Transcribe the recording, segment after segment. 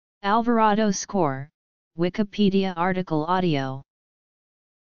Alvarado score, Wikipedia article audio.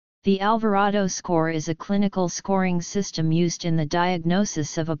 The Alvarado score is a clinical scoring system used in the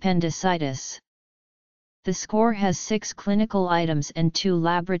diagnosis of appendicitis. The score has 6 clinical items and 2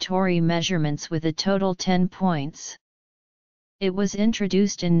 laboratory measurements with a total 10 points. It was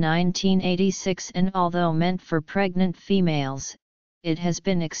introduced in 1986 and although meant for pregnant females, it has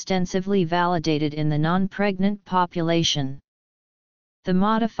been extensively validated in the non-pregnant population. The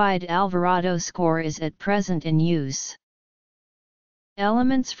modified Alvarado score is at present in use.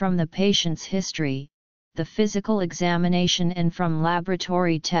 Elements from the patient's history, the physical examination and from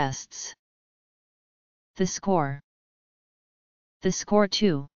laboratory tests. The score. The score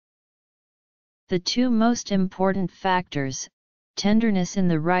 2. The 2 most important factors, tenderness in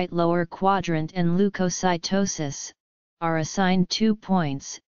the right lower quadrant and leukocytosis, are assigned 2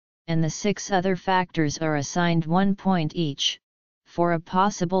 points, and the 6 other factors are assigned 1 point each, for a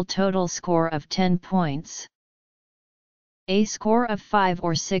possible total score of 10 points. A score of 5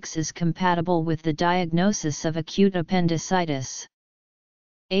 or 6 is compatible with the diagnosis of acute appendicitis.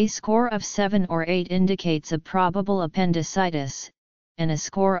 A score of 7 or 8 indicates a probable appendicitis, and a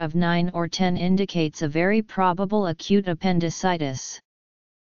score of 9 or 10 indicates a very probable acute appendicitis.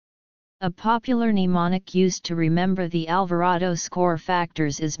 A popular mnemonic used to remember the Alvarado score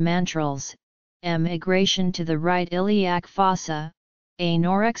factors is mantrals: migration to the right iliac fossa,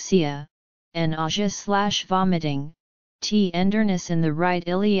 anorexia, nausea/vomiting, tenderness in the right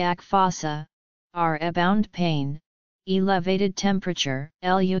iliac fossa, abound pain, elevated temperature,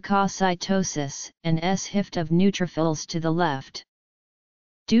 leukocytosis, and shift of neutrophils to the left.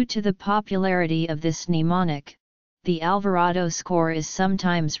 Due to the popularity of this mnemonic, the Alvarado score is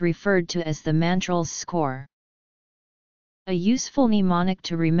sometimes referred to as the mantrals score. A useful mnemonic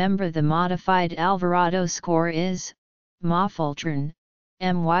to remember the modified Alvarado score is Mafultron,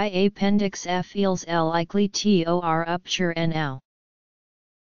 my appendix feels likely tor upture now.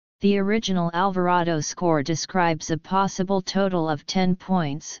 The original Alvarado score describes a possible total of 10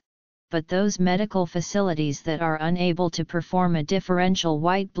 points, but those medical facilities that are unable to perform a differential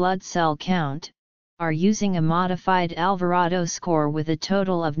white blood cell count, are using a modified Alvarado score with a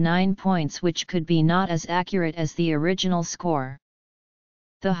total of 9 points, which could be not as accurate as the original score.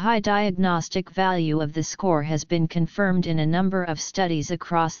 The high diagnostic value of the score has been confirmed in a number of studies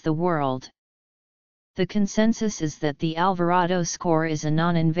across the world. The consensus is that the Alvarado score is a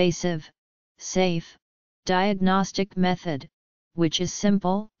non-invasive, safe, diagnostic method, which is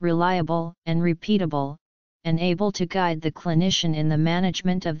simple, reliable, and repeatable, and able to guide the clinician in the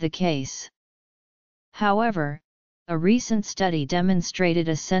management of the case. However, a recent study demonstrated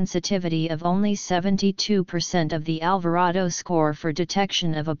a sensitivity of only 72% of the Alvarado score for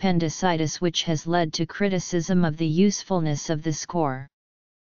detection of appendicitis, which has led to criticism of the usefulness of the score.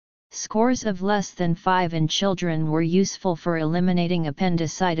 Scores of less than 5 in children were useful for eliminating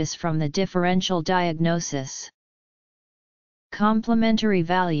appendicitis from the differential diagnosis. Complementary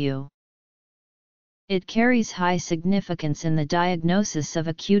value. It carries high significance in the diagnosis of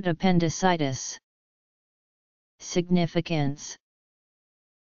acute appendicitis. Significance.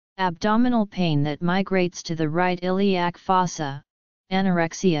 Abdominal pain that migrates to the right iliac fossa,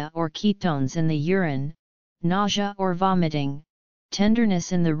 anorexia or ketones in the urine, nausea or vomiting,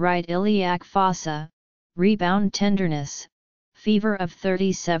 tenderness in the right iliac fossa, rebound tenderness, fever of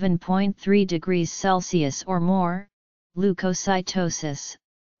 37.3 degrees Celsius or more, leukocytosis,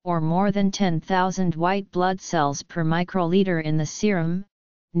 or more than 10,000 white blood cells per microliter in the serum,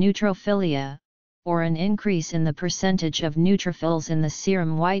 neutrophilia, or an increase in the percentage of neutrophils in the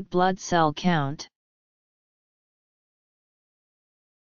serum white blood cell count.